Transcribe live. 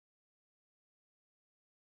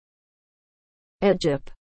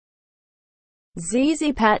Egypt.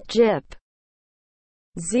 ZetzGadgetProject.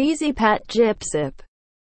 ZetzGadgetProject.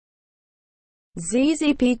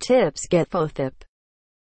 ZetzGadgetProject.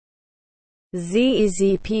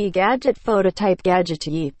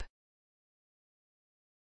 ZetzGadgetProject.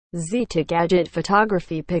 ZetzGadget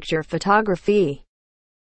Photography Picture Photography.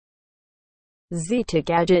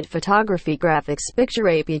 ZetzGadget Photography Graphics Picture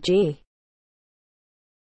APG.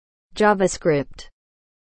 JavaScript.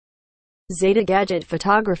 ZetzGadget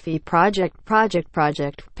Photography Project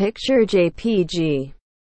Picture JPG.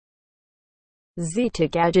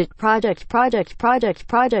 ZetzGadgetProject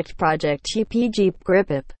JPG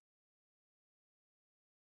gripip.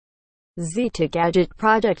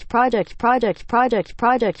 ZetzGadgetProject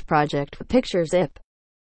Picture zip.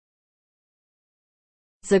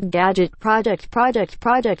 ZetzGadgetProject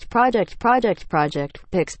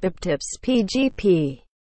PixPip Tips PGP.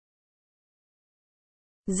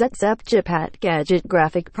 ZetzGadget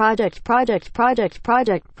Graphic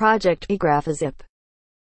Project eGraphzip.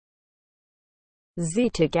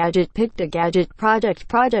 ZetzGadget PictoGadget Project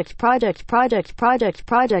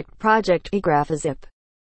eGraphzip.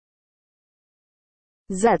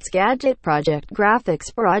 ZetzGadgetProject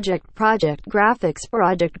graphicsProject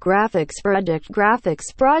graphicsProject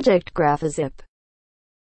graphzip.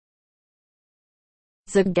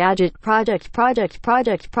 ZetzGadgetProject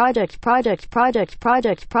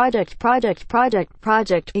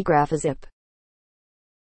eGraphzip.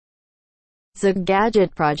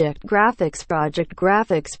 ZetzGadgetProject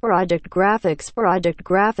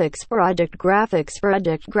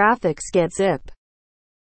graphicsGadZip.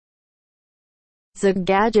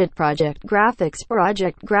 ZetzGadgetProject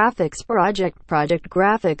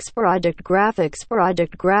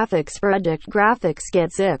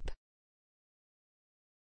graphicsGadZip.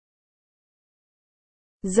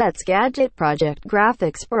 ZetzGadgetProject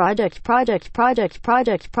graphicsProject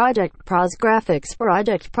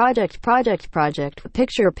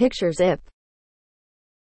picture zip.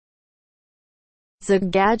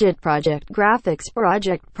 ZetzGadgetProject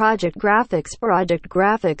graphicsProject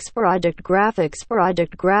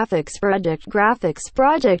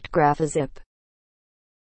graphzip.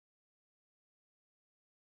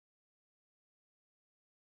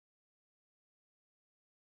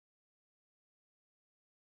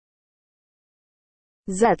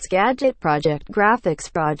 ZetzGadgetProject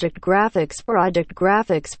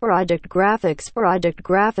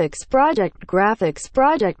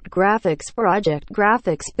graphicsProject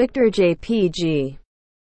graphics Picture JPG.